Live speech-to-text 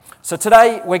So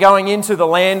today we're going into the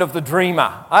land of the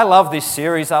dreamer. I love this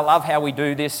series. I love how we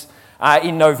do this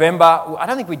in November. I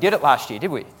don't think we did it last year, did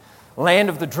we? Land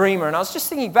of the dreamer. And I was just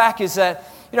thinking back is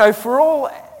that, for all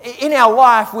in our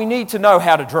life, we need to know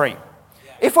how to dream.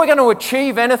 If we're going to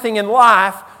achieve anything in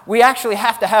life, we actually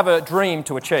have to have a dream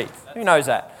to achieve. Who knows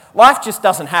that? Life just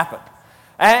doesn't happen.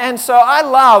 And so I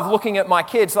love looking at my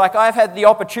kids. Like I've had the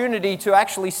opportunity to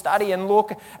actually study and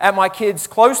look at my kids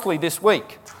closely this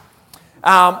week.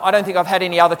 I don't think I've had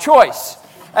any other choice.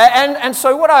 And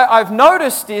so what I've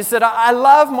noticed is that I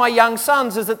love my young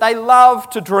sons is that they love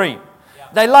to dream.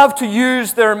 They love to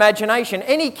use their imagination.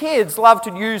 Any kids love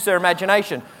to use their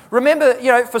imagination. Remember,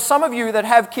 for some of you that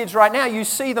have kids right now, you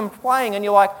see them playing and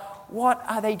you're like, what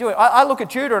are they doing? I look at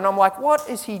Judah and I'm like, what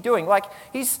is he doing? Like,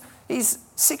 he's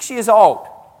 6 years old.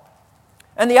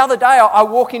 And the other day I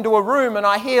walk into a room and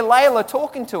I hear Layla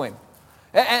talking to him.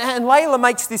 And Layla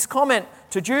makes this comment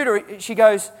to Judah. She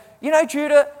goes,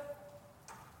 Judah,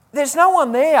 there's no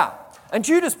one there. And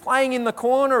Judah's playing in the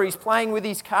corner. He's playing with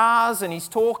his cars and he's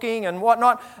talking and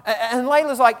whatnot. And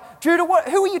Layla's like, Judah,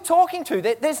 who are you talking to?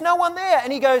 There's no one there.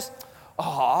 And he goes,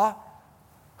 of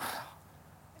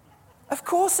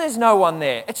course there's no one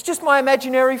there. It's just my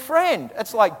imaginary friend.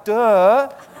 It's like,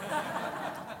 duh.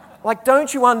 Like,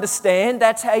 don't you understand?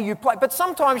 That's how you play. But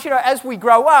sometimes, as we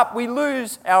grow up, we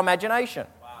lose our imagination.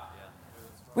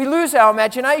 We lose our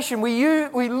imagination.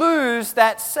 We lose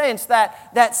that sense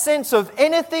of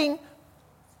anything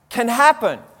can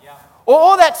happen.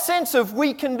 Or that sense of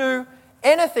we can do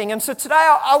anything. And so today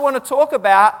I want to talk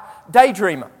about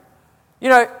daydreamer.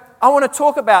 I want to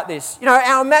talk about this.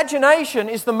 Our imagination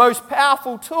is the most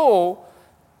powerful tool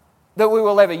that we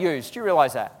will ever use. Do you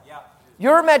realize that?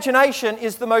 Your imagination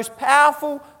is the most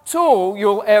powerful tool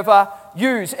you'll ever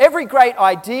use. Every great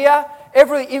idea,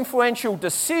 every influential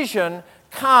decision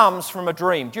comes from a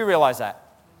dream. Do you realize that?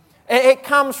 It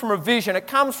comes from a vision. It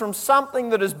comes from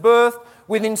something that is birthed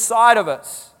within inside of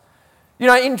us.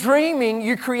 In dreaming,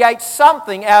 you create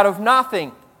something out of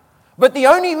nothing. But the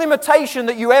only limitation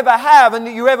that you ever have and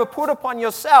that you ever put upon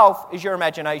yourself is your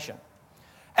imagination.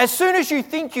 As soon as you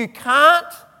think you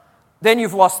can't, then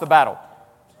you've lost the battle.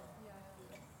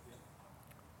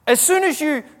 As soon as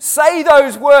you say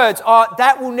those words,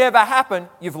 that will never happen,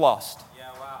 you've lost.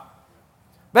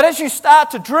 But as you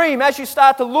start to dream, as you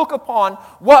start to look upon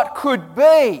what could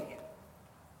be,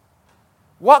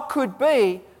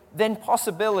 then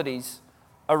possibilities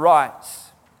arise.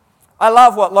 I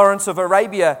love what Lawrence of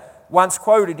Arabia once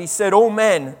quoted. He said, all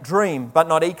men dream, but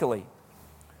not equally.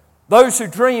 Those who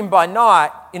dream by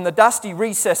night in the dusty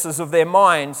recesses of their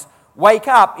minds wake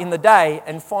up in the day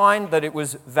and find that it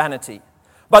was vanity.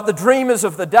 But the dreamers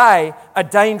of the day are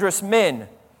dangerous men,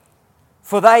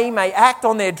 for they may act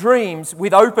on their dreams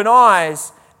with open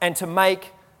eyes and to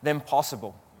make them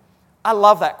possible. I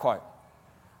love that quote.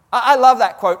 I love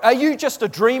that quote. Are you just a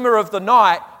dreamer of the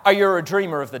night, or you're a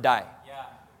dreamer of the day?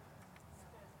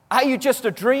 Are you just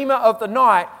a dreamer of the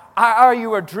night, or are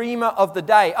you a dreamer of the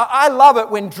day? I love it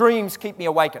when dreams keep me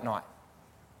awake at night.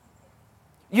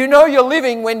 You're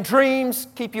living when dreams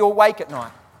keep you awake at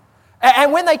night.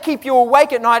 And when they keep you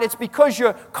awake at night, it's because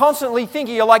you're constantly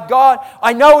thinking, you're like, God,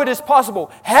 I know it is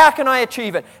possible. How can I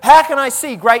achieve it? How can I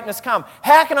see greatness come?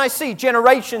 How can I see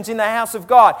generations in the house of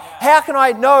God? How can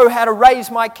I know how to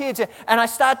raise my kids? And I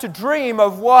start to dream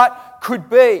of what could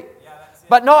be.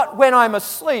 But not when I'm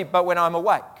asleep, but when I'm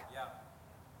awake.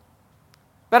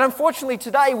 But unfortunately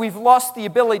today, we've lost the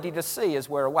ability to see as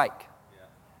we're awake.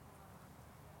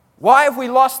 Why have we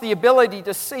lost the ability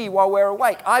to see while we're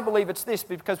awake? I believe it's this,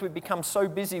 because we've become so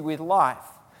busy with life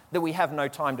that we have no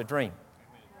time to dream.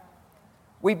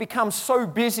 We become so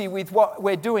busy with what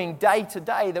we're doing day to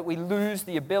day that we lose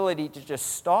the ability to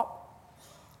just stop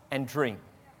and dream.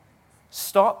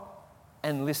 Stop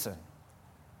and listen.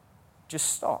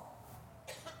 Just stop.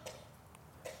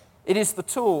 It is the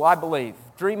tool, I believe.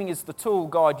 Dreaming is the tool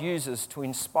God uses to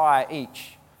inspire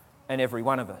each and every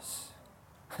one of us.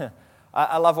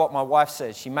 I love what my wife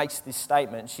says. She makes this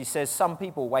statement. She says, some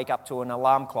people wake up to an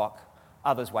alarm clock,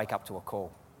 others wake up to a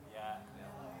call.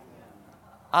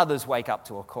 Others wake up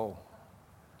to a call.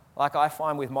 Like I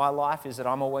find with my life is that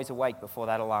I'm always awake before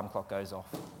that alarm clock goes off,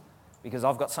 because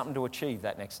I've got something to achieve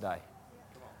that next day.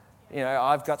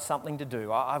 I've got something to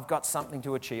do. I've got something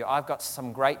to achieve. I've got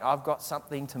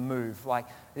something to move. Like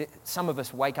some of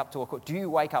us wake up to a call. Do you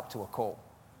wake up to a call?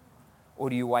 Or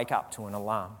do you wake up to an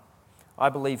alarm? I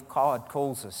believe God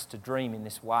calls us to dream in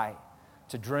this way,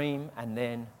 to dream and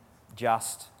then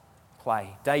just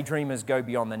play. Daydreamers go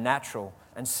beyond the natural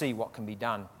and see what can be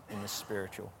done in the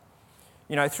spiritual.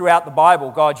 Throughout the Bible,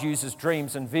 God uses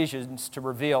dreams and visions to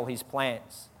reveal his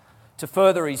plans, to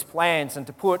further his plans and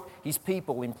to put his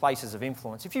people in places of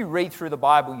influence. If you read through the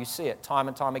Bible, you see it time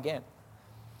and time again.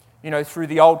 Through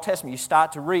the Old Testament, you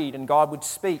start to read and God would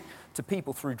speak to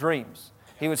people through dreams.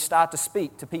 He would start to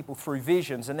speak to people through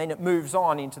visions, and then it moves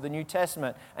on into the New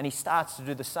Testament and he starts to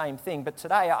do the same thing. But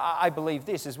today I believe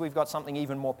this is we've got something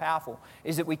even more powerful,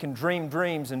 is that we can dream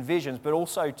dreams and visions, but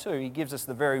also too, he gives us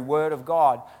the very word of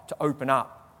God to open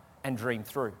up and dream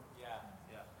through.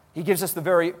 He gives us the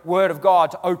very word of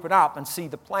God to open up and see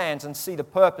the plans and see the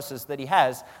purposes that he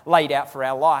has laid out for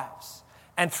our lives.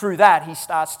 And through that, he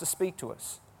starts to speak to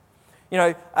us.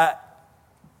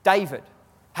 David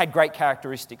had great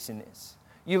characteristics in this.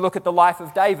 You look at the life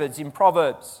of David in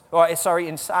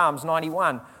Psalms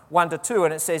 91, 1-2,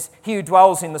 and it says, "He who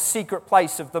dwells in the secret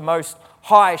place of the Most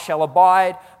High shall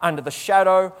abide under the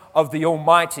shadow of the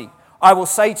Almighty. I will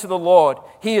say to the Lord,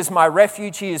 He is my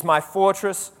refuge, He is my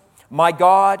fortress, my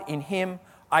God, in Him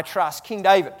I trust." King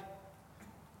David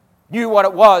knew what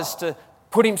it was to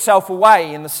put himself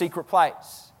away in the secret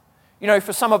place.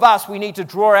 For some of us, we need to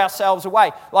draw ourselves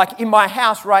away. Like in my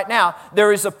house right now,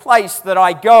 there is a place that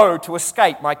I go to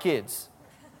escape my kids.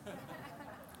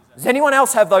 Does anyone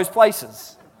else have those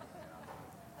places?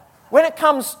 When it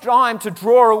comes time to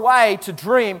draw away, to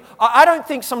dream, I don't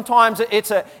think sometimes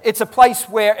it's a place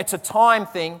where it's a time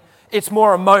thing, it's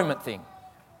more a moment thing.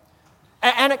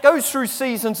 And it goes through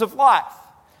seasons of life.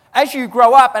 As you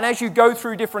grow up and as you go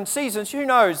through different seasons, who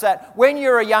knows that when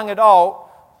you're a young adult,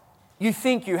 you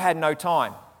think you had no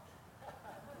time.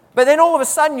 But then all of a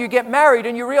sudden you get married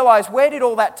and you realize, where did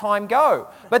all that time go?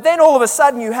 But then all of a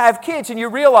sudden you have kids and you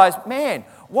realize, man,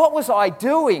 what was I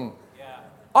doing?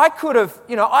 I could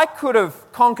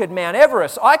have conquered Mount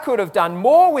Everest. I could have done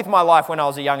more with my life when I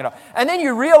was a young adult. And then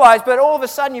you realize, but all of a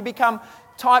sudden you become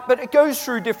tight, but it goes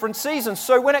through different seasons.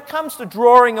 So when it comes to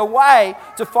drawing away,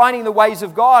 to finding the ways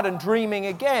of God and dreaming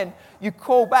again, you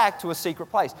call back to a secret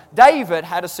place. David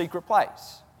had a secret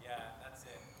place.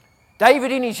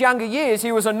 David, in his younger years,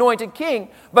 he was anointed king,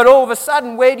 but all of a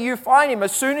sudden, where do you find him?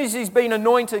 As soon as he's been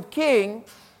anointed king,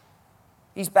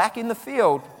 he's back in the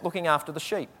field looking after the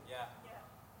sheep.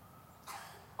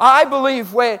 I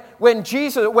believe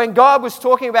when God was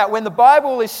talking about, when the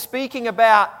Bible is speaking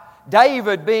about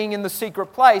David being in the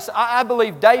secret place, I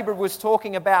believe David was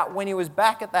talking about when he was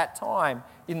back at that time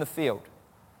in the field,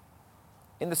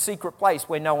 in the secret place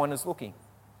where no one is looking.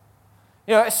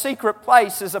 A secret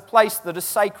place is a place that is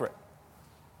sacred.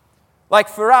 Like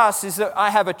for us, is that I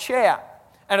have a chair,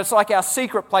 and it's like our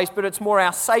secret place, but it's more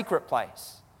our sacred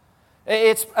place.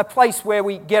 It's a place where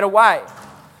we get away.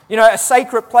 A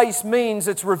sacred place means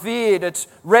it's revered,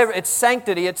 it's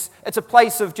sanctity, it's a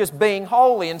place of just being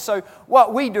holy. And so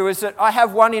what we do is that I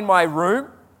have one in my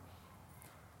room,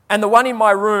 and the one in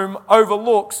my room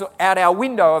overlooks out our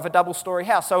window of a double-story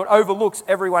house, so it overlooks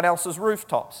everyone else's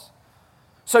rooftops.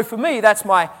 So for me, that's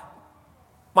my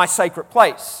sacred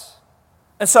place.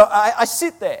 And so I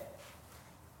sit there.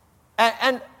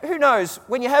 And who knows,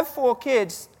 when you have 4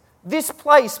 kids, this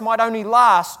place might only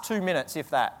last 2 minutes,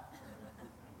 if that.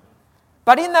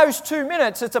 But in those 2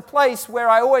 minutes, it's a place where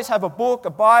I always have a book, a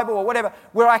Bible, or whatever,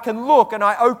 where I can look and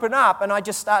I open up and I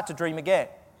just start to dream again.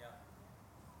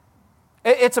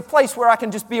 It's a place where I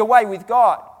can just be away with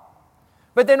God.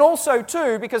 But then also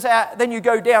too, because then you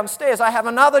go downstairs, I have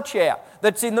another chair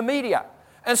that's in the media.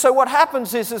 And so what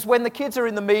happens is when the kids are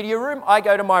in the media room, I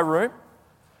go to my room.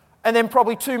 And then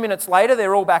probably 2 minutes later,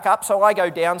 they're all back up. So I go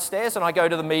downstairs and I go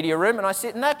to the media room and I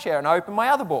sit in that chair and I open my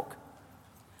other book.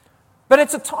 But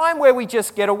it's a time where we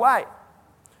just get away.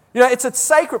 It's a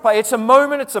sacred place. It's a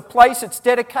moment, it's a place, it's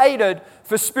dedicated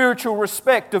for spiritual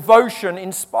respect, devotion,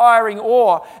 inspiring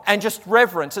awe, and just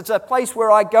reverence. It's a place where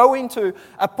I go into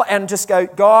and just go,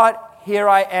 God, here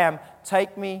I am.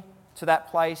 Take me to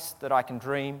that place that I can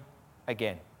dream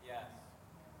again. Yes.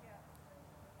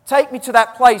 Take me to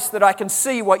that place that I can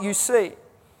see what you see.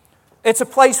 It's a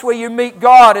place where you meet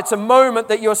God. It's a moment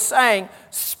that you're saying,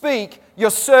 speak,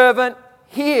 your servant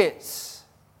hears.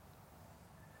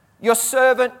 Your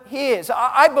servant hears.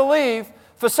 I believe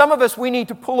for some of us we need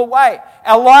to pull away.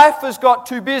 Our life has got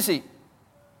too busy.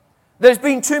 There's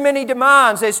been too many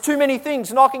demands. There's too many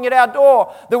things knocking at our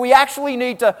door that we actually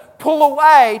need to pull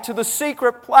away to the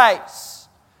secret place.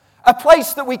 A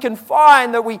place that we can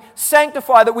find, that we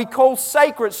sanctify, that we call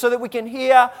sacred, so that we can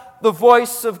hear the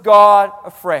voice of God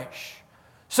afresh.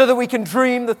 So that we can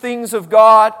dream the things of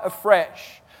God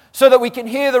afresh. So that we can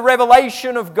hear the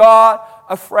revelation of God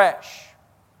afresh.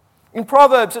 In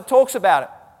Proverbs, it talks about it.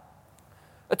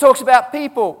 It talks about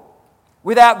people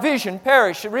without vision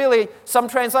perish. Really, some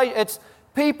translation, it's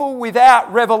people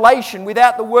without revelation,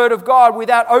 without the Word of God,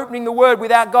 without opening the Word,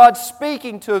 without God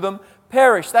speaking to them,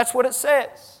 perish. That's what it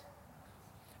says.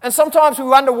 And sometimes we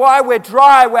wonder why we're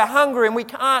dry, we're hungry, and we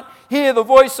can't hear the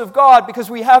voice of God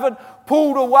because we haven't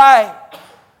pulled away.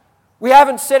 We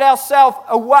haven't set ourselves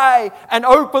away and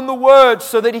opened the Word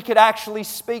so that He could actually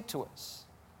speak to us.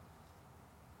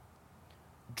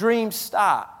 Dreams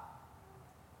start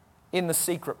in the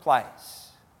secret place.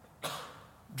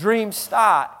 Dreams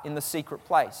start in the secret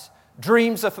place.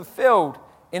 Dreams are fulfilled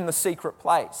in the secret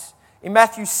place. In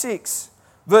Matthew 6,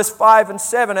 verse 5 and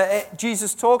 7,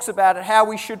 Jesus talks about it, how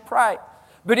we should pray.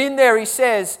 But in there He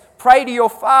says, pray to your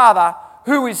Father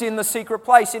who is in the secret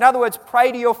place. In other words,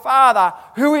 pray to your Father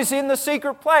who is in the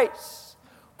secret place.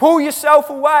 Pull yourself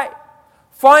away.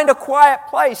 Find a quiet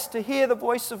place to hear the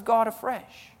voice of God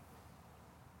afresh.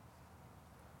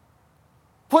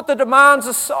 Put the demands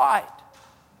aside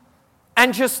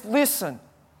and just listen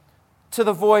to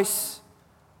the voice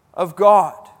of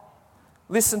God.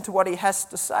 Listen to what He has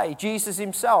to say. Jesus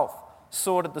Himself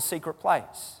sorted the secret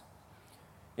place.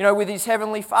 You know, with His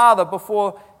Heavenly Father,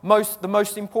 before the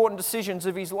most important decisions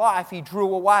of His life, He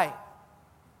drew away.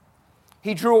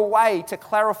 He drew away to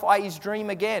clarify His dream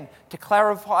again, to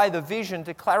clarify the vision,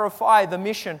 to clarify the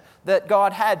mission that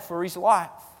God had for His life.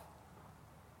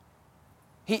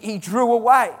 He drew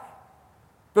away.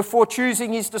 Before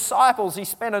choosing His disciples, He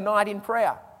spent a night in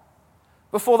prayer.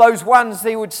 Before those ones,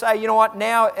 He would say, you know what,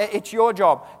 now it's your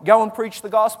job. Go and preach the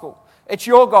gospel. It's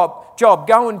your job.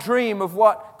 Go and dream of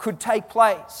what could take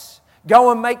place.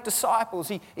 Go and make disciples.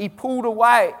 He pulled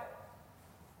away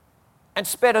and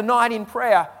spent a night in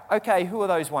prayer. Okay, who are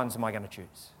those ones am I going to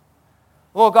choose?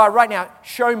 Lord God, right now,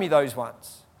 show me those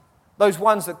ones. Those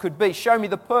ones that could be. Show me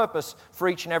the purpose for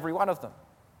each and every one of them.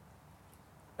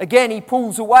 Again, He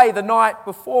pulls away the night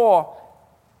before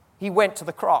He went to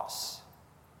the cross.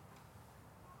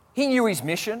 He knew His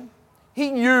mission. He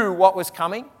knew what was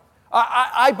coming.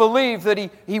 I believe that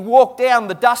he walked down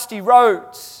the dusty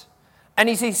roads, and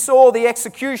as He saw the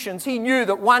executions, He knew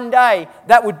that one day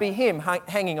that would be Him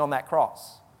hanging on that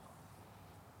cross.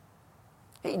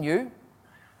 He knew.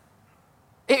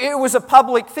 It was a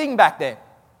public thing back then.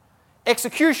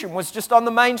 Execution was just on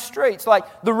the main streets. Like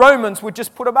the Romans would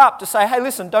just put them up to say, hey,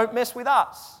 listen, don't mess with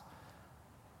us.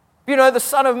 You know, the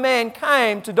Son of Man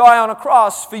came to die on a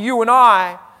cross for you and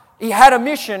I. He had a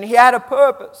mission. He had a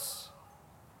purpose.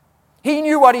 He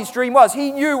knew what His dream was.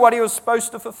 He knew what He was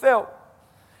supposed to fulfill.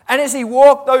 And as He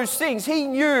walked those things, He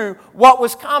knew what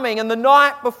was coming. And the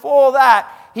night before that,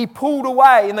 He pulled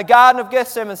away in the Garden of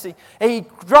Gethsemane. He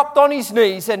dropped on His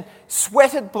knees and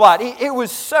sweated blood. It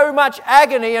was so much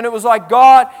agony, and it was like,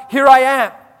 God, here I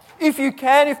am. If you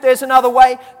can, if there's another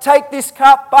way, take this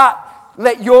cup, but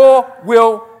let your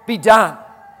will be done.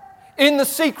 In the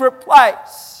secret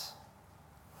place,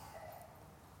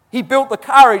 He built the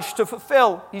courage to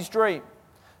fulfill His dream,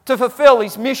 to fulfill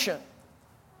His mission,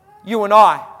 you and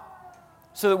I,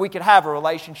 so that we could have a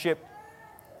relationship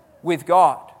with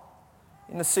God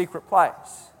in the secret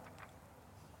place.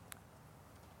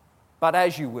 But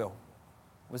as you will,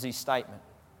 was His statement.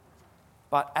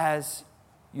 But as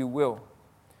you will.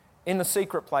 In the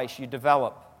secret place, you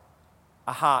develop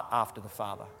a heart after the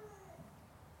Father.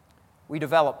 We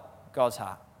develop God's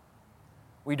heart.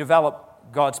 We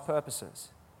develop God's purposes.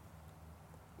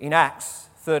 In Acts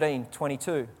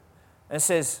 13:22, and it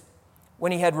says,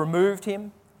 when He had removed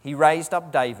him, He raised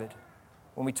up David.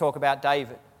 When we talk about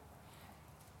David,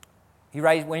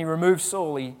 when He removed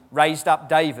Saul, He raised up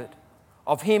David.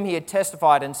 Of him He had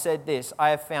testified and said this, I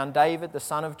have found David, the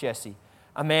son of Jesse,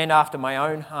 a man after my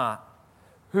own heart,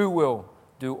 who will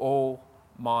do all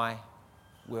my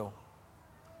will.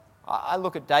 I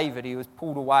look at David, he was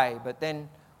pulled away, but then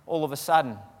all of a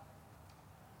sudden,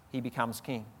 he becomes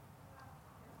king.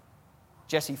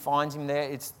 Jesse finds him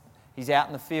there, he's out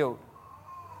in the field.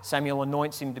 Samuel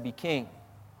anoints him to be king.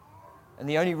 And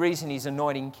the only reason he's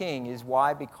anointing king is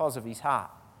why? Because of his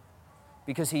heart.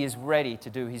 Because he is ready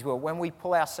to do His will. When we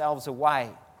pull ourselves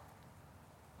away,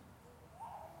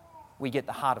 we get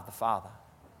the heart of the Father.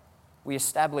 We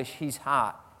establish His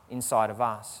heart inside of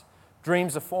us.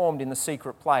 Dreams are formed in the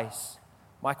secret place.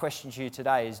 My question to you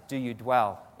today is, do you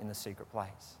dwell in the secret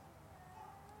place?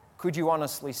 Could you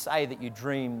honestly say that you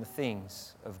dream the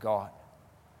things of God?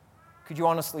 Could you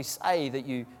honestly say that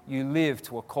you live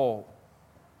to a call?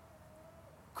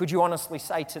 Could you honestly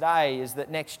say today is that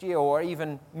next year, or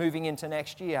even moving into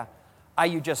next year, are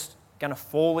you just going to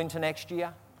fall into next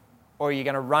year, or are you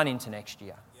going to run into next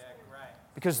year? Yeah, great.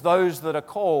 Because those that are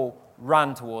called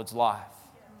run towards life,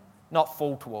 not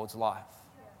fall towards life.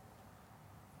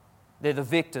 They're the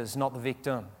victors, not the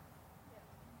victim.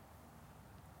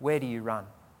 Where do you run?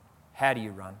 How do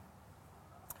you run?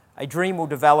 A dream will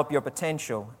develop your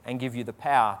potential and give you the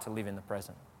power to live in the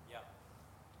present. Yep.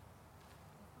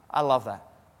 I love that.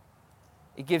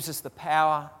 It gives us the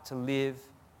power to live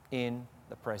in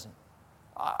the present.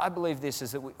 I believe this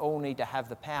is that we all need to have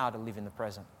the power to live in the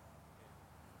present.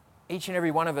 Each and every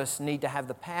one of us need to have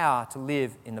the power to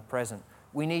live in the present.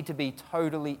 We need to be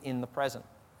totally in the present.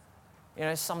 You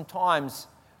know, sometimes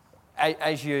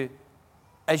as you're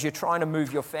trying to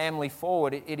move your family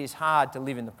forward, it is hard to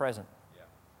live in the present. Yeah.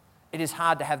 It is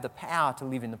hard to have the power to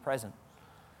live in the present.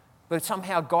 But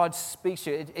somehow God speaks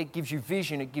to you. It gives you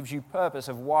vision. It gives you purpose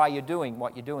of why you're doing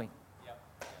what you're doing.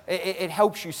 It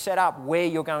helps you set up where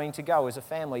you're going to go as a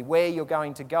family, where you're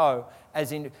going to go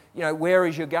as in, where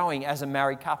is you going as a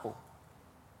married couple.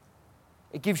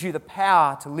 It gives you the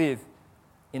power to live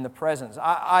in the presence.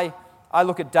 I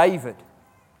look at David,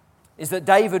 is that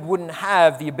David wouldn't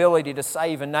have the ability to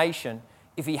save a nation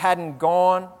if he hadn't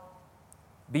gone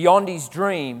beyond his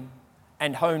dream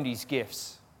and honed his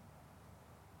gifts.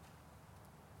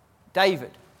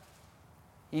 David,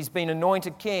 he's been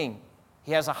anointed king.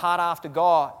 He has a heart after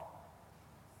God.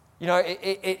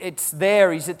 It's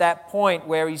there. He's at that point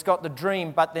where he's got the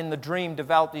dream, but then the dream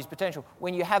developed his potential.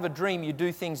 When you have a dream, you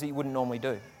do things that you wouldn't normally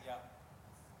do. Yeah.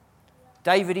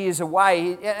 David is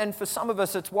away, and for some of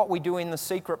us, it's what we do in the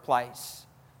secret place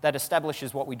that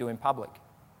establishes what we do in public.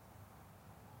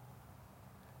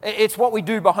 It's what we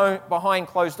do behind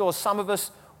closed doors. Some of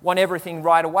us want everything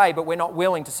right away, but we're not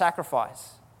willing to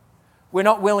sacrifice. We're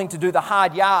not willing to do the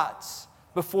hard yards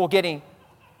before getting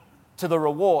to the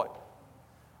reward.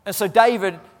 And so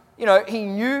David, he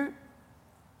knew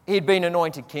he'd been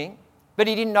anointed king, but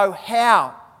he didn't know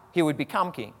how he would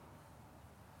become king.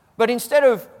 But instead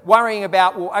of worrying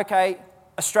about, a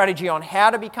strategy on how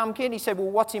to become king, he said,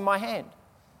 what's in my hand?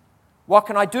 What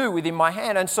can I do within my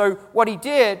hand? And so what he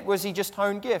did was he just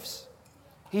honed gifts.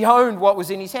 He honed what was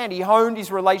in his hand. He honed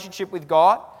his relationship with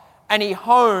God, and he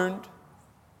honed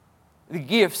the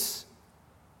gifts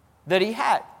that he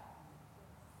had.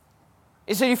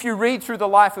 Is that if you read through the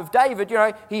life of David,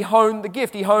 he honed the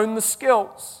gift, he honed the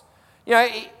skills.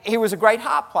 He was a great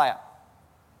harp player.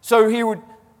 So he would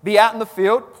be out in the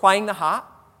field playing the harp.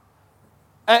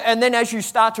 And then as you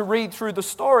start to read through the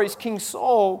stories, King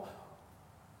Saul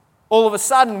all of a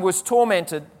sudden was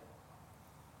tormented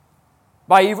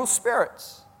by evil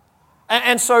spirits.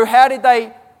 And so how did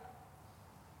they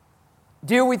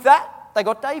deal with that? They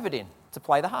got David in to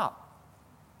play the harp.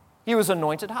 He was an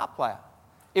anointed harp player.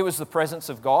 It was the presence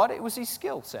of God. It was his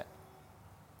skill set.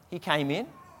 He came in.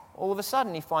 All of a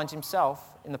sudden, he finds himself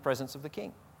in the presence of the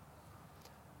king.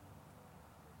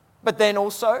 But then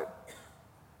also,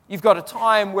 you've got a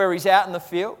time where he's out in the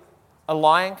field. A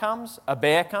lion comes. A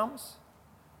bear comes.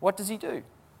 What does he do?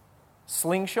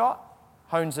 Slingshot,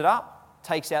 hones it up,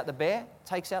 takes out the bear,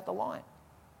 takes out the lion.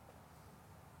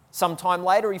 Sometime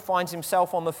later, he finds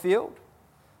himself on the field.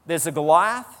 There's a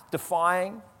Goliath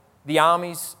defying the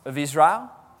armies of Israel.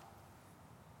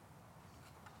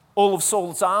 All of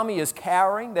Saul's army is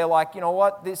cowering. They're like, you know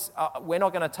what, we're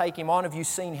not going to take him on. Have you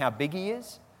seen how big he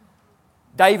is?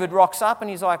 David rocks up and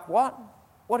he's like, what?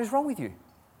 What is wrong with you?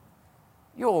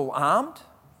 You're all armed.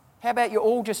 How about you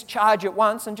all just charge at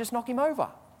once and just knock him over?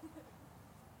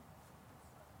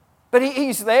 But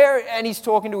he's there and he's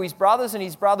talking to his brothers, and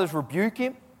his brothers rebuke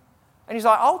him. And he's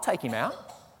like, I'll take him out.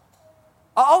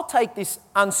 I'll take this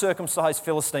uncircumcised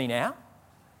Philistine out.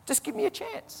 Just give me a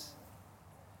chance.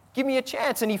 Give me a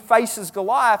chance. And he faces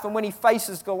Goliath. And when he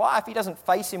faces Goliath, he doesn't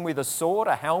face him with a sword,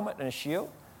 a helmet, and a shield.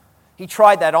 He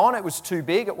tried that on. It was too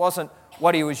big. It wasn't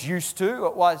what he was used to.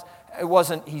 It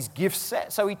wasn't his gift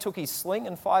set. So he took his sling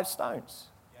and 5 stones.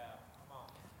 Yeah, come on.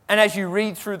 And as you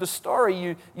read through the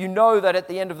story, you know that at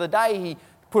the end of the day, he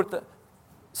put the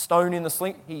stone in the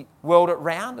sling, he whirled it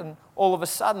round, and all of a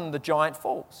sudden the giant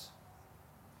falls.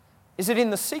 Is that in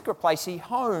the secret place, he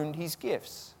honed his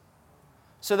gifts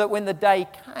so that when the day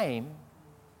came,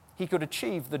 he could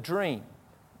achieve the dream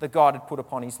that God had put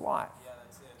upon his life. Yeah,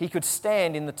 that's it. He could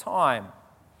stand in the time.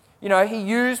 He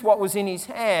used what was in his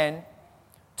hand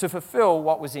to fulfill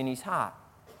what was in his heart.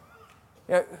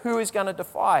 Who is going to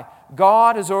defy?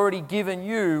 God has already given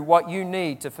you what you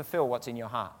need to fulfill what's in your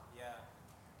heart. Yeah.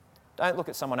 Don't look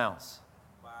at someone else.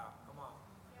 Wow, come on.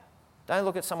 Don't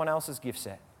look at someone else's gift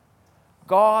set.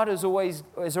 God has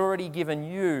already given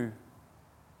you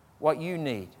what you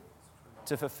need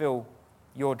to fulfill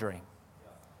your dream.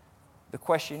 The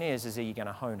question is are you going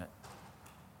to hone it?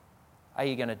 Are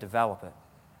you going to develop it?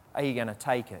 Are you going to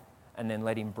take it and then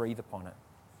let him breathe upon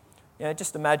it?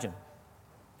 Just imagine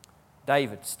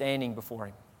David standing before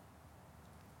him,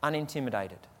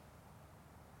 unintimidated,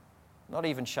 not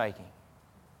even shaking.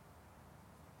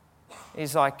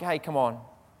 He's like, hey, come on.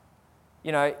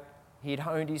 You know, he'd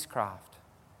honed his craft.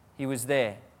 He was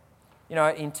there. You know,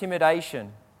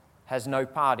 intimidation has no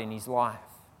part in his life.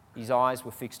 His eyes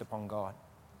were fixed upon God.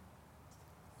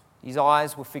 His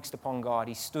eyes were fixed upon God.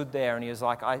 He stood there and he was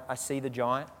like, I see the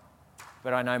giant,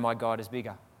 but I know my God is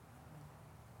bigger.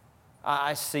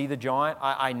 I see the giant.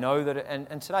 I know that,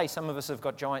 and today some of us have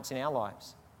got giants in our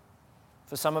lives.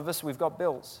 For some of us, we've got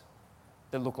bills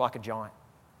that look like a giant.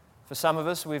 For some of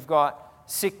us, we've got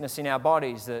sickness in our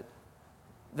bodies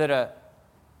that are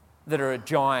a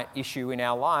giant issue in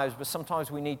our lives, but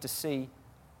sometimes we need to see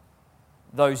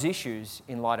those issues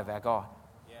in light of our God.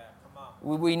 Yeah, come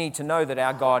on. We need to know that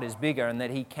our God is bigger and that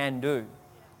He can do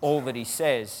all that He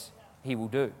says He will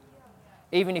do.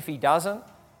 Even if He doesn't,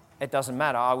 it doesn't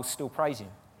matter. I will still praise Him.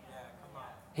 Yeah, come on.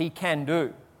 He can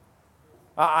do.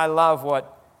 I love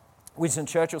what Winston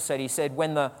Churchill said. He said,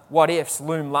 when the what-ifs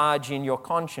loom large in your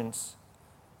conscience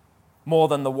more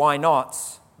than the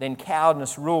why-nots, then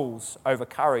cowardice rules over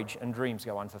courage and dreams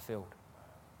go unfulfilled.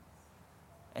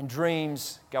 And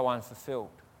dreams go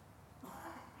unfulfilled.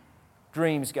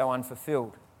 Dreams go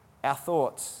unfulfilled. Our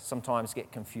thoughts sometimes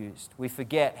get confused. We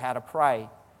forget how to pray.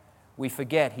 We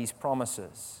forget His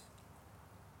promises.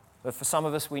 But for some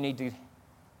of us, we need to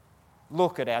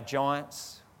look at our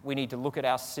giants. We need to look at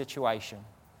our situation.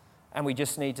 And we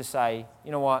just need to say,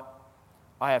 you know what?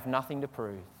 I have nothing to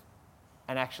prove.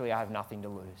 And actually, I have nothing to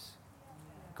lose.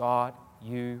 God,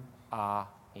 you are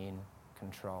in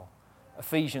control.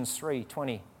 Ephesians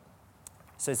 3:20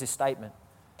 says this statement,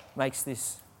 makes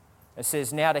this. It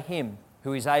says, now to Him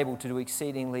who is able to do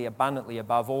exceedingly abundantly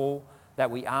above all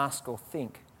that we ask or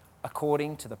think,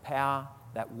 according to the power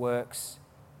that works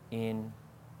in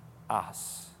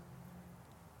us.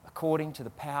 According to the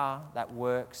power that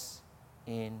works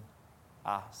in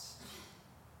us.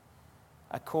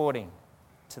 According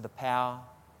to the power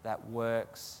that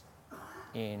works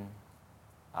in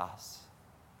us.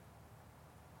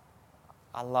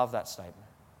 I love that statement.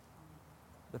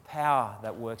 The power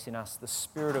that works in us, the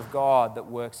Spirit of God that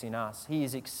works in us. He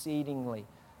is exceedingly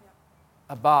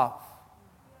above.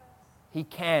 He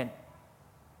can.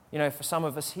 You know, for some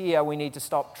of us here, we need to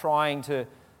stop trying to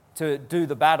do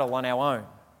the battle on our own.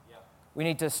 We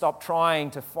need to stop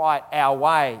trying to fight our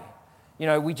way. You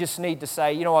know, we just need to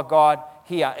say, you know what, God,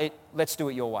 here, let's do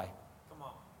it your way. Come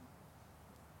on.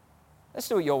 Let's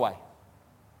do it your way.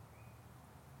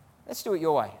 Let's do it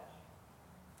your way.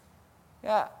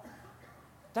 Yeah.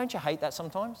 Don't you hate that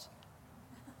sometimes?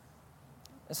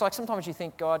 It's like sometimes you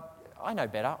think, God, I know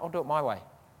better. I'll do it my way.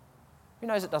 Who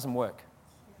knows it doesn't work?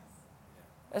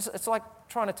 It's like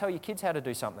trying to tell your kids how to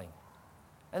do something.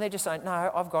 And they're just saying,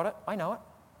 no, I've got it. I know it.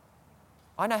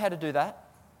 I know how to do that.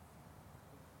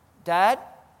 Dad,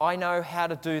 I know how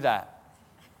to do that.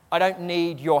 I don't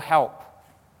need your help.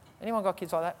 Anyone got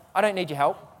kids like that? I don't need your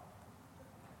help.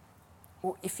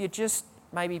 Well, if you just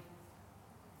maybe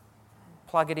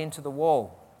plug it into the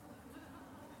wall.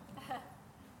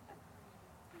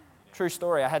 True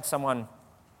story, I had someone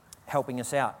helping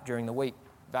us out during the week,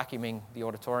 vacuuming the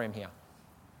auditorium here.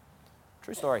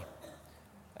 True story.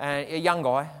 And a young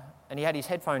guy, and he had his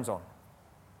headphones on.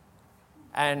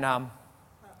 And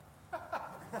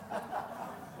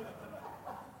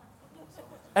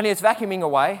and he was vacuuming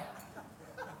away,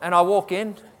 and I walk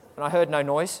in, and I heard no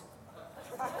noise.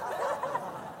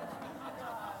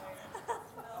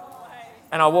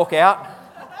 And I walk out.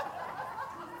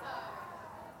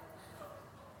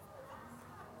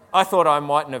 I thought I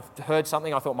mightn't have heard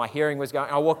something. I thought my hearing was going.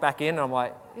 I walk back in, and I'm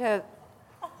like, yeah.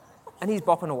 And he's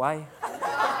bopping away.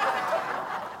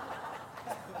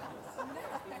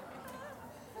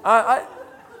 I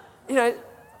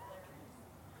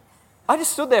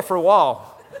just stood there for a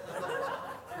while.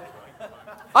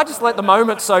 I just let the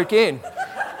moment soak in.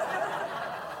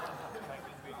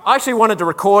 I actually wanted to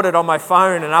record it on my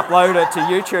phone and upload it to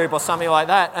YouTube or something like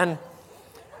that. And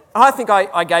I think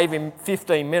I gave him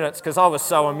 15 minutes because I was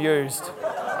so amused.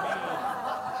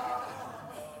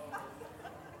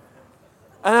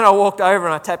 And then I walked over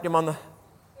and I tapped him on the...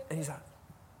 And he's like,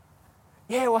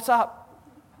 yeah, what's up?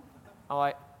 I'm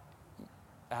like,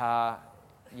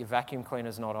 your vacuum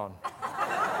cleaner's not on.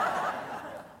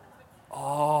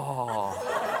 Oh.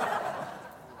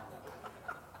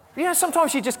 You know,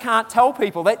 sometimes you just can't tell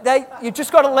people. You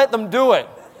just got to let them do it.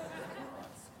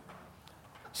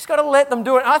 Just got to let them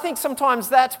do it. And I think sometimes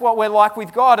that's what we're like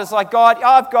with God. It's like, God,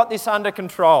 I've got this under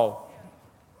control.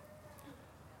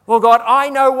 Well, God, I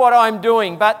know what I'm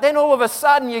doing. But then all of a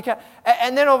sudden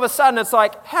it's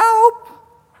like, help.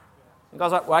 And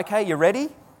God's like, well, okay, you ready?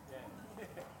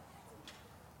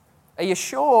 Are you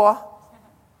sure?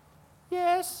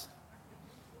 Yes.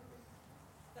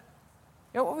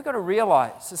 You know, what we've got to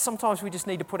realize is sometimes we just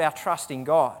need to put our trust in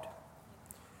God.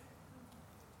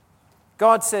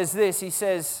 God says this, He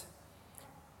says,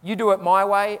 you do it my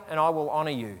way and I will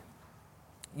honour you.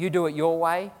 You do it your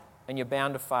way and you're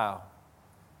bound to fail.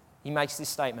 He makes this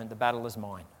statement, the battle is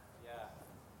mine. Yeah.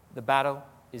 The battle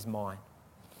is mine.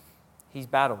 His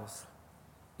battles,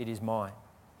 it is mine.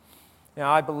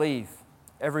 Now, I believe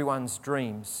everyone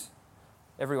dreams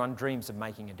of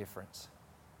making a difference.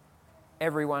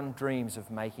 Everyone dreams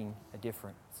of making a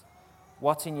difference.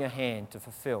 What's in your hand to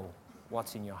fulfill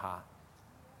what's in your heart?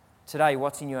 Today,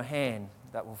 what's in your hand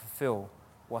that will fulfill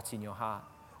what's in your heart?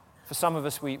 For some of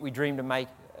us, we dream to make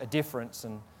a difference,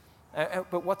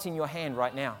 but what's in your hand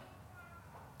right now?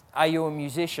 Are you a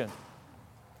musician?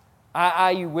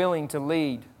 Are you willing to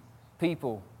lead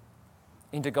people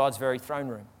into God's very throne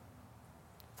room?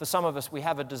 For some of us, we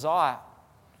have a desire.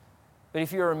 But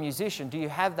if you're a musician, do you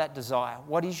have that desire?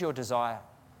 What is your desire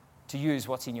to use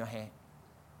what's in your hand?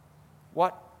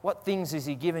 What things has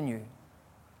He given you?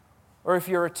 Or if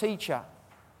you're a teacher,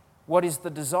 what is the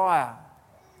desire?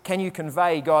 Can you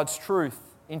convey God's truth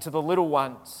into the little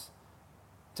ones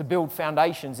to build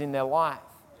foundations in their life?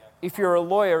 If you're a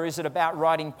lawyer, is it about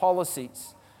writing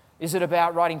policies? Is it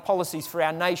about writing policies for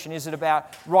our nation? Is it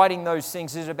about writing those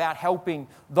things? Is it about helping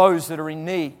those that are in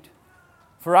need?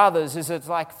 For others, is it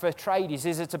like for tradies?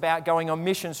 Is it about going on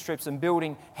mission trips and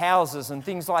building houses and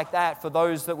things like that for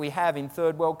those that we have in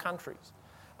third world countries?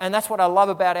 And that's what I love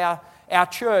about our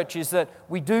church, is that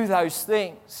we do those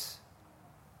things.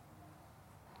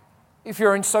 If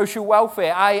you're in social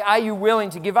welfare, are you willing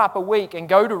to give up a week and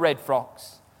go to Red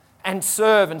Frogs and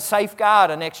serve and safeguard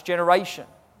a next generation?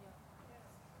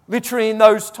 Literally in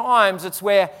those times, it's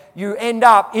where you end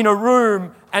up in a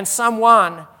room and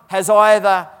someone has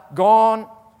either gone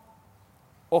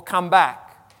or come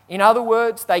back. In other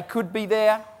words, they could be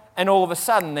there and all of a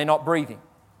sudden they're not breathing.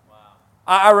 Wow.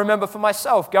 I remember for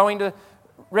myself going to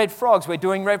Red Frogs. We're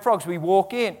doing Red Frogs. We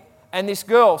walk in and this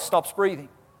girl stops breathing.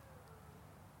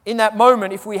 In that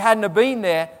moment, if we hadn't have been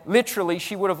there, literally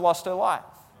she would have lost her life.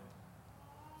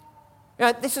 You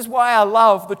know, this is why I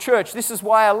love the church. This is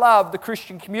why I love the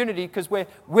Christian community, because we're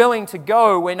willing to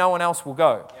go where no one else will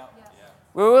go. Yeah.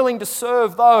 We're willing to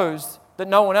serve those that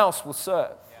no one else will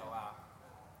serve. Yeah, wow.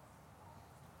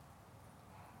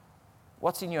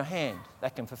 What's in your hand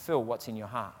that can fulfill what's in your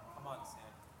heart? Come on, Sam.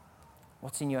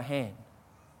 What's in your hand?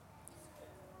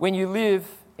 When you live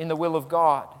in the will of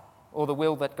God, or the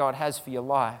will that God has for your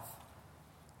life,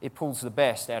 it pulls the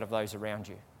best out of those around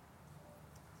you.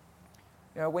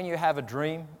 You know, when you have a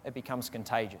dream, it becomes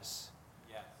contagious.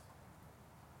 Yes.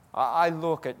 I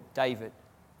look at David,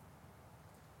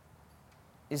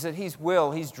 is that his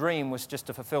will, his dream was just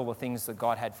to fulfill the things that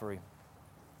God had for him,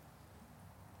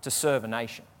 to serve a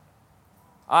nation.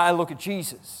 I look at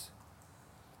Jesus,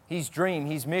 his dream,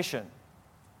 his mission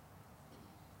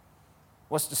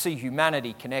was to see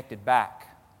humanity connected back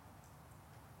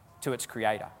to its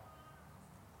Creator.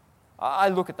 I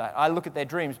look at that. I look at their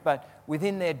dreams, but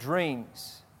within their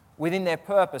dreams, within their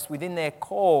purpose, within their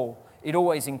call, it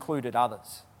always included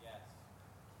others. Yes.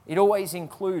 It always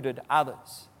included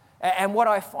others. And what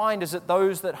I find is that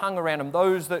those that hung around him,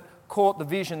 those that caught the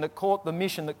vision, that caught the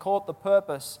mission, that caught the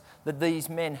purpose that these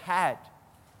men had,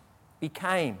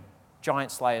 became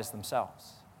giant slayers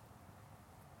themselves.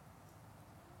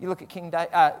 You look at King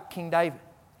David.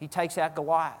 He takes out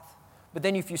Goliath. But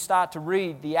then if you start to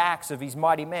read the acts of his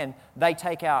mighty men, they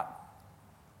take out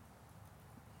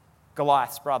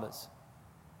Goliath's brothers.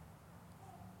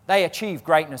 They achieve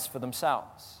greatness for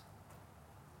themselves.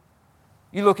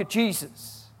 You look at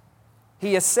Jesus.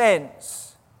 He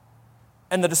ascends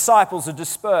and the disciples are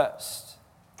dispersed.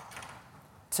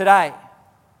 Today,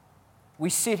 we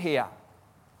sit here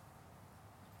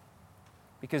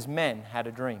because men had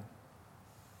a dream.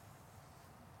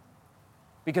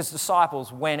 Because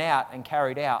disciples went out and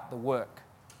carried out the work.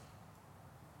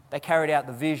 They carried out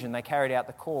the vision. They carried out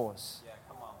the cause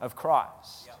of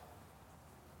Christ. Yeah.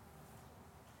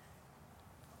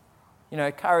 You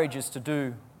know, courage is to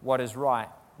do what is right,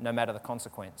 no matter the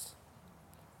consequence.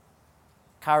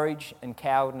 Courage and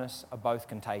cowardice are both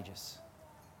contagious.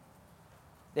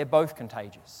 They're both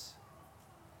contagious.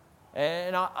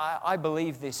 And I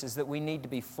believe this is that we need to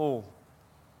be full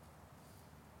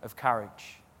of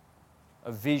courage,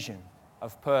 of vision,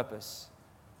 of purpose,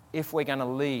 if we're going to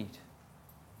lead.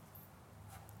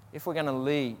 If we're going to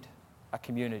lead a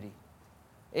community.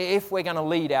 If we're going to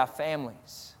lead our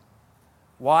families.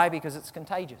 Why? Because it's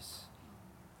contagious.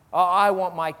 I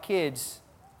want my kids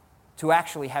to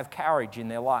actually have courage in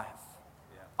their life.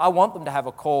 Yeah. I want them to have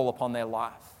a call upon their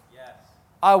life. Yes.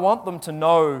 I want them to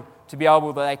know, to be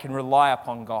able that they can rely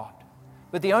upon God.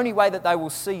 But the only way that they will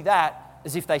see that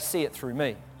is if they see it through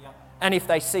me. Yep. And if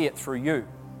they see it through you.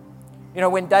 You know,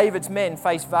 when David's men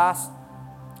faced vast,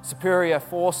 superior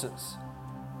forces,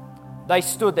 they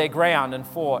stood their ground and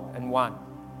fought and won.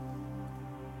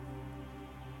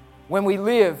 When we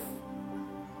live,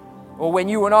 or when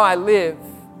you and I live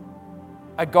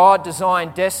a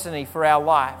God-designed destiny for our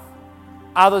life,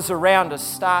 others around us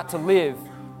start to live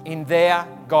in their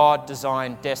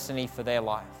God-designed destiny for their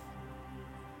life.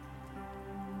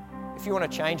 If you want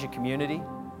to change a community,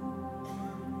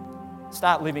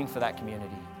 start living for that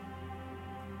community.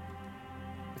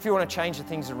 If you want to change the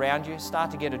things around you, start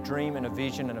to get a dream and a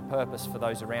vision and a purpose for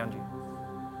those around you.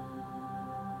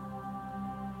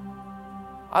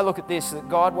 I look at this, that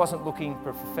God wasn't looking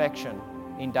for perfection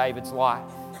in David's life.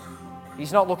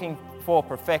 He's not looking for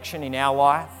perfection in our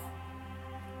life.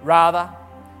 Rather,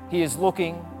 He is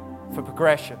looking for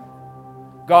progression.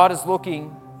 God is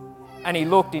looking, and He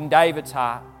looked in David's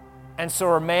heart and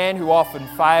saw a man who often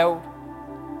failed,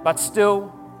 but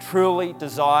still truly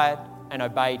desired and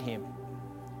obeyed Him.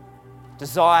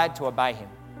 Desired to obey Him.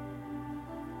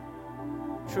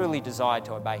 Truly desired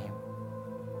to obey Him.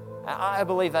 I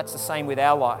believe that's the same with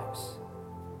our lives.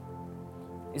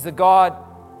 Is that God,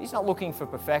 He's not looking for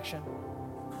perfection.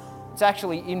 It's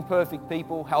actually imperfect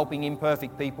people helping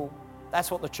imperfect people. That's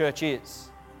what the church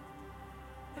is.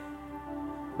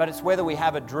 But it's whether we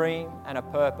have a dream and a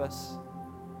purpose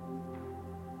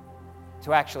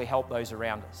to actually help those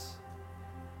around us.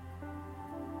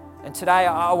 And today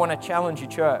I want to challenge you,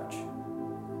 church.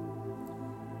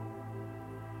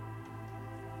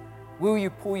 Will you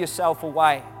pull yourself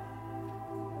away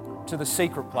to the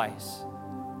secret place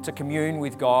to commune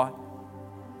with God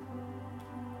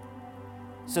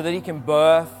so that He can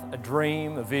birth a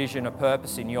dream, a vision, a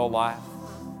purpose in your life?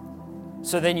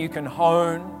 So then you can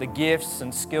hone the gifts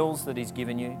and skills that He's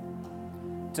given you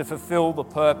to fulfill the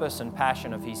purpose and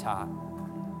passion of His heart.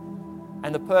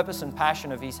 And the purpose and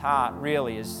passion of His heart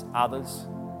really is others.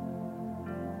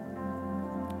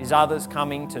 Is others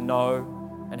coming to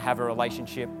know and have a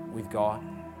relationship with God.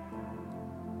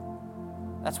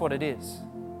 That's what it is.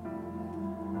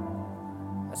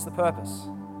 That's the purpose.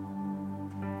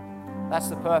 That's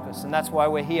the purpose, and that's why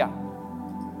we're here.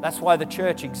 That's why the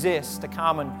church exists, to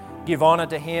come and give honor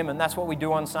to Him, and that's what we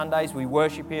do on Sundays. We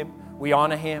worship Him, we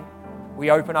honor Him, we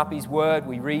open up His Word,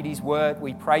 we read His Word,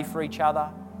 we pray for each other.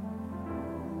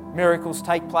 Miracles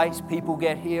take place, people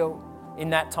get healed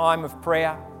in that time of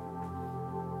prayer.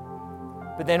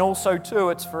 But then also too,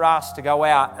 it's for us to go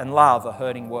out and love a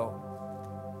hurting world,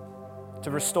 to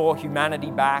restore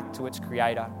humanity back to its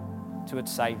Creator, to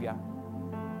its Saviour,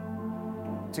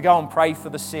 to go and pray for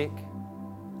the sick,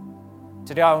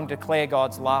 to go and declare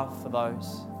God's love for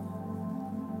those.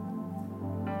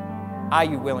 Are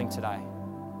you willing today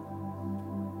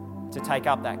to take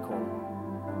up that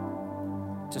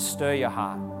call, to stir your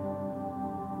heart,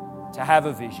 to have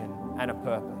a vision and a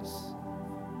purpose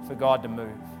for God to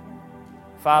move?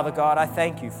 Father God, I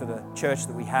thank You for the church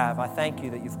that we have. I thank You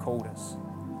that You've called us.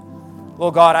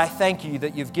 Lord God, I thank You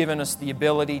that You've given us the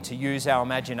ability to use our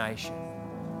imagination.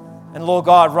 And Lord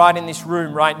God, right in this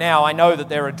room right now, I know that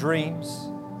there are dreams.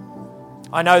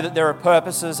 I know that there are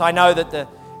purposes. I know that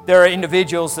there are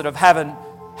individuals that haven't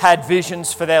had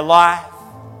visions for their life.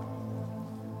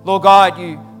 Lord God,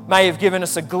 You may have given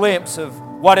us a glimpse of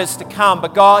what is to come,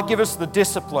 but God, give us the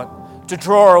discipline to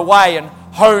draw away and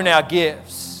hone our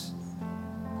gifts.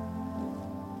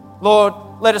 Lord,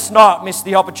 let us not miss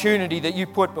the opportunity that You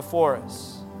put before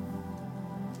us.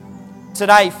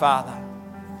 Today, Father,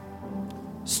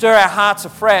 stir our hearts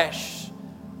afresh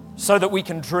so that we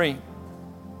can dream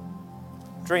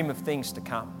of things to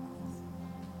come.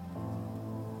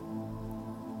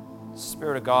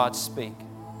 Spirit of God, speak.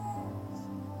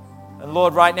 And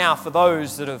Lord, right now, for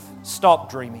those that have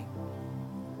stopped dreaming,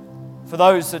 for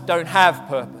those that don't have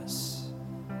purpose,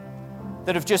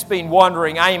 that have just been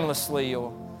wandering aimlessly,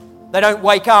 or they don't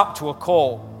wake up to a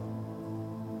call,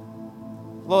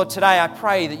 Lord, today I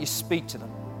pray that You speak to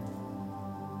them.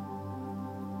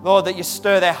 Lord, that You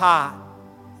stir their heart.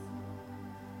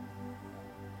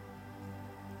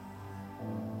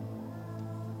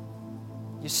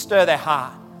 You stir their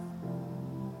heart.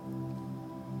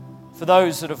 For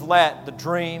those that have let the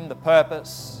dream, the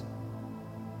purpose,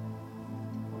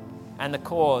 and the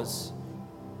cause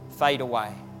fade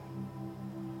away.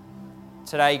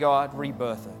 Today, God,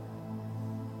 rebirth it.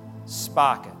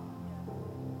 Spark it.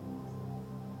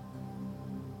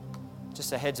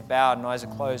 Just our heads are bowed and eyes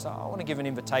are closed. I want to give an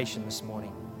invitation this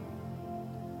morning.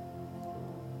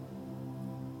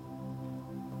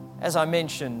 As I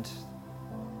mentioned,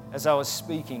 as I was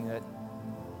speaking, that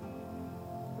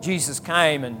Jesus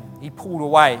came and he pulled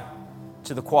away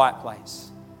to the quiet place,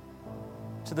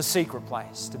 to the secret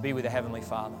place, to be with the Heavenly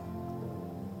Father.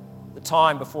 The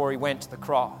time before he went to the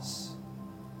cross.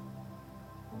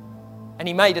 And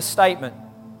he made a statement,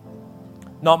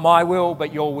 not my will,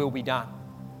 but your will be done.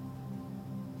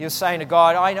 He was saying to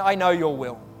God, I know your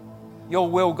will. Your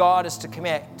will, God, is to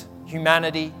connect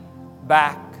humanity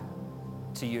back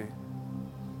to you.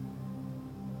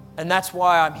 And that's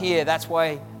why I'm here. That's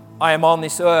why I am on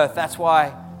this earth. That's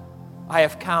why I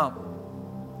have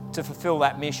come to fulfill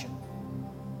that mission.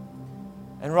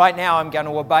 And right now I'm going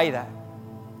to obey that.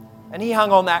 And he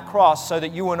hung on that cross so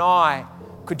that you and I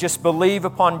could just believe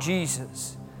upon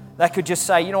Jesus. They could just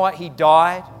say, you know what, he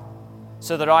died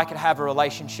so that I could have a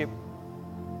relationship,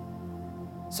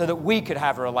 so that we could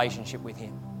have a relationship with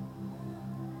him.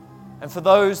 And for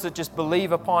those that just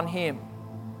believe upon him,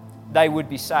 they would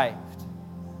be saved.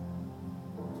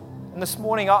 And this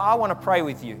morning, I want to pray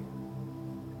with you.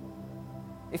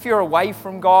 If you're away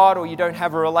from God or you don't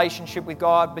have a relationship with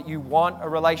God, but you want a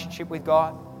relationship with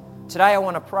God, today I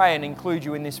want to pray and include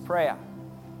you in this prayer.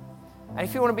 And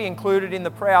if you want to be included in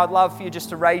the prayer, I'd love for you just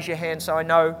to raise your hand so I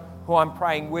know who I'm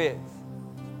praying with.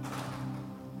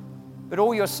 But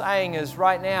all you're saying is,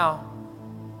 right now,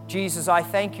 Jesus, I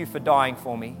thank you for dying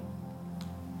for me.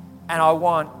 And I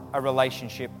want a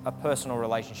relationship, a personal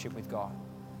relationship with God.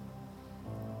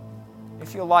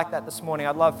 If you're like that this morning,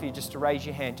 I'd love for you just to raise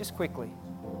your hand, just quickly.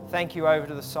 Thank you, over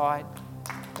to the side.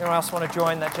 Anyone else want to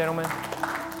join that gentleman?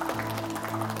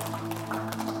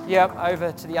 Yep,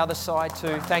 over to the other side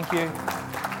too. Thank you.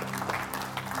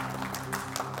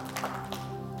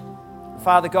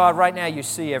 Father God, right now you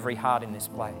see every heart in this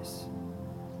place.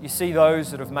 You see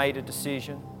those that have made a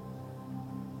decision.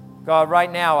 God,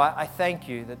 right now I thank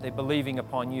you that they're believing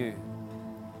upon you.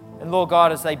 And Lord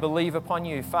God, as they believe upon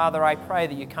you, Father, I pray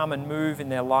that you come and move in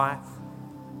their life,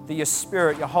 that your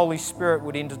Spirit, your Holy Spirit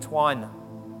would intertwine them.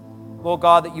 Lord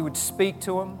God, that you would speak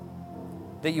to them,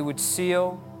 that you would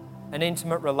seal an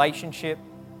intimate relationship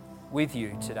with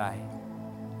you today.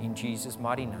 In Jesus'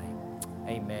 mighty name,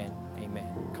 amen.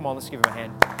 Amen. Come on, let's give him a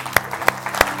hand.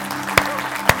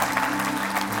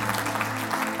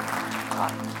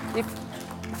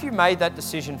 If you made that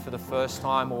decision for the first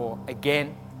time or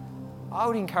again, I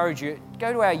would encourage you,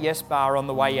 go to our Yes Bar on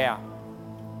the way out.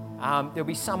 There'll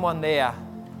be someone there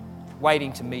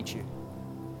waiting to meet you.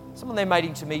 Someone there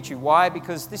waiting to meet you. Why?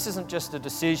 Because this isn't just a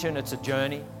decision, it's a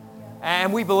journey.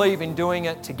 And we believe in doing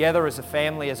it together as a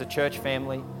family, as a church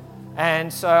family.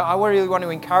 And so I really want to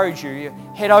encourage you,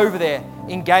 head over there,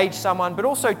 engage someone. But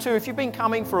also too, if you've been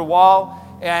coming for a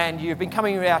while and you've been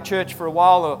coming to our church for a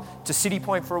while or to City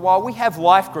Point for a while, we have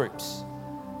life groups.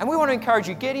 And we want to encourage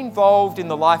you, get involved in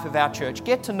the life of our church.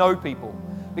 Get to know people,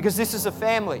 because this is a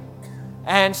family.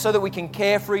 And so that we can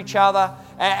care for each other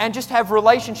and just have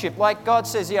relationship. Like God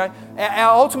says, our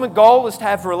ultimate goal is to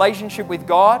have a relationship with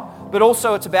God, but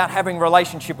also it's about having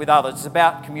relationship with others. It's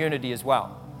about community as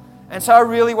well. And so I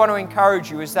really want to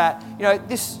encourage you is that,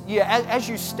 this year, as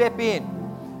you step in,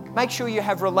 make sure you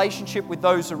have relationship with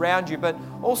those around you. But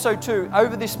also too,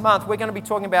 over this month, we're going to be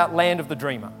talking about Land of the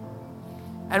Dreamer.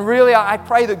 And really, I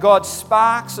pray that God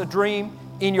sparks a dream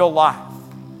in your life.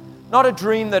 Not a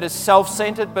dream that is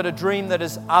self-centered, but a dream that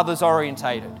is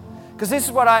others-orientated. Because this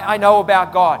is what I know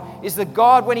about God, is that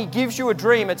God, when he gives you a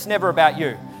dream, it's never about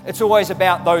you. It's always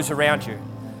about those around you.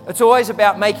 It's always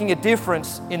about making a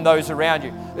difference in those around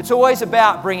you. It's always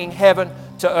about bringing heaven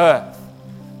to earth.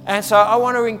 And so I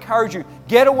want to encourage you,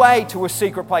 get away to a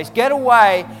secret place. Get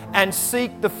away and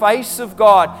seek the face of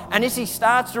God. And as he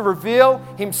starts to reveal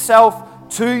himself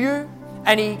to you,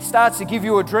 and he starts to give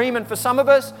you a dream, and for some of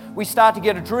us, we start to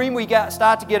get a dream,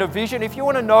 start to get a vision. If you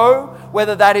want to know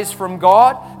whether that is from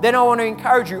God, then I want to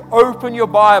encourage you, open your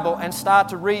Bible and start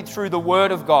to read through the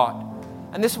Word of God.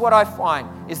 And this is what I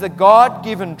find, is that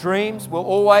God-given dreams will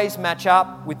always match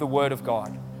up with the Word of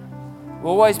God.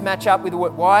 Will always match up with the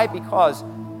Word. Why? Because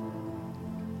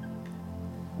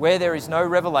where there is no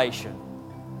revelation,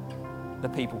 the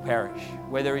people perish.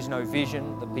 Where there is no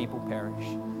vision, the people perish.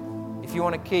 If you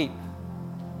want to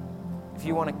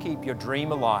keep your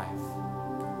dream alive,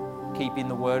 keep in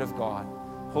the Word of God,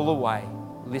 pull away,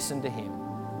 listen to him,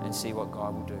 and see what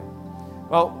God will do.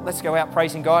 Well, let's go out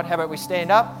praising God. How about we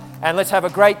stand up and let's have a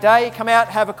great day. Come out,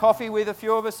 have a coffee with a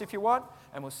few of us if you want,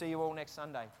 and we'll see you all next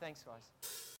Sunday. Thanks, guys.